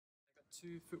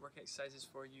2 footwork exercises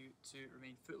for you to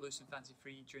remain footloose and fancy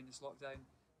free during this lockdown,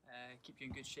 keep you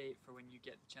in good shape for when you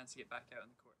get the chance to get back out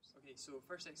on the courts. Okay, so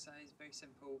first exercise, very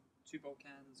simple, 2 ball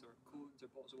cans or cones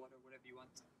or bottles of water, whatever you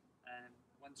want,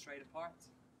 one stride apart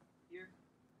here.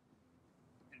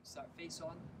 You're going to start face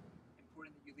on.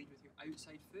 Important that you lead with your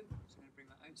outside foot, so I'm going to bring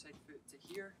my outside foot to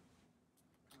here,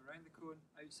 come around the cone,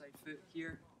 outside foot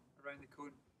here, around the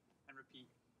cone, and repeat.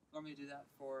 Normally do that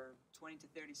for 20 to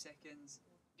 30 seconds,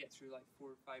 get through like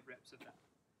 4 or 5 reps of that.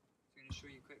 So I'm going to show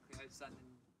you quickly how to stand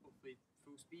in hopefully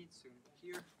full speed, so I'm going to go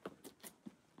here.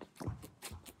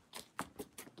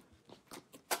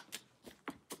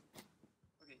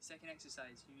 Okay, second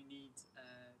exercise, you need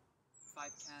 5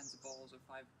 cans of bottles or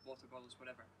 5 water bottles,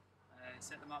 whatever.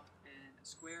 Set them up in a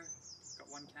square, got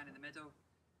 1 can in the middle,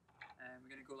 and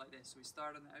we're going to go like this. So we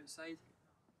start on the outside,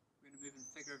 we're going to move in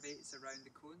figure of 8s around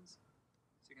the cones.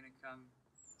 So you're going to come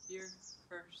here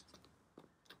first,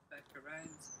 back around,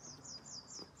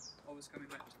 always coming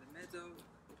back to the middle,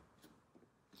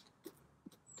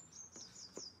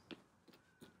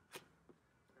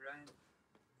 around,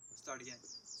 start again.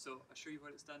 So I'll show you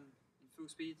what it's done in full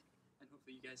speed, and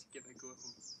hopefully you guys can give it a go at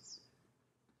home.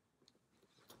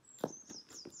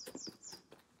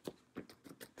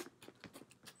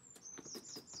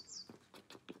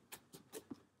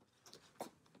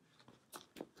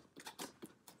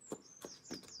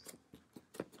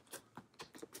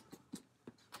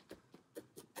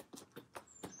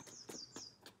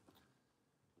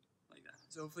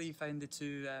 So hopefully you found the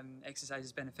 2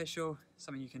 exercises beneficial,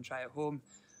 something you can try at home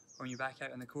or when you're back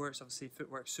out on the courts. Obviously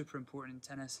footwork's super important in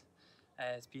tennis,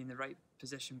 to be in the right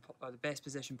position or the best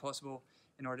position possible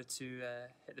in order to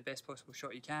hit the best possible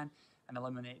shot you can and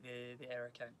eliminate the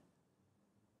error count.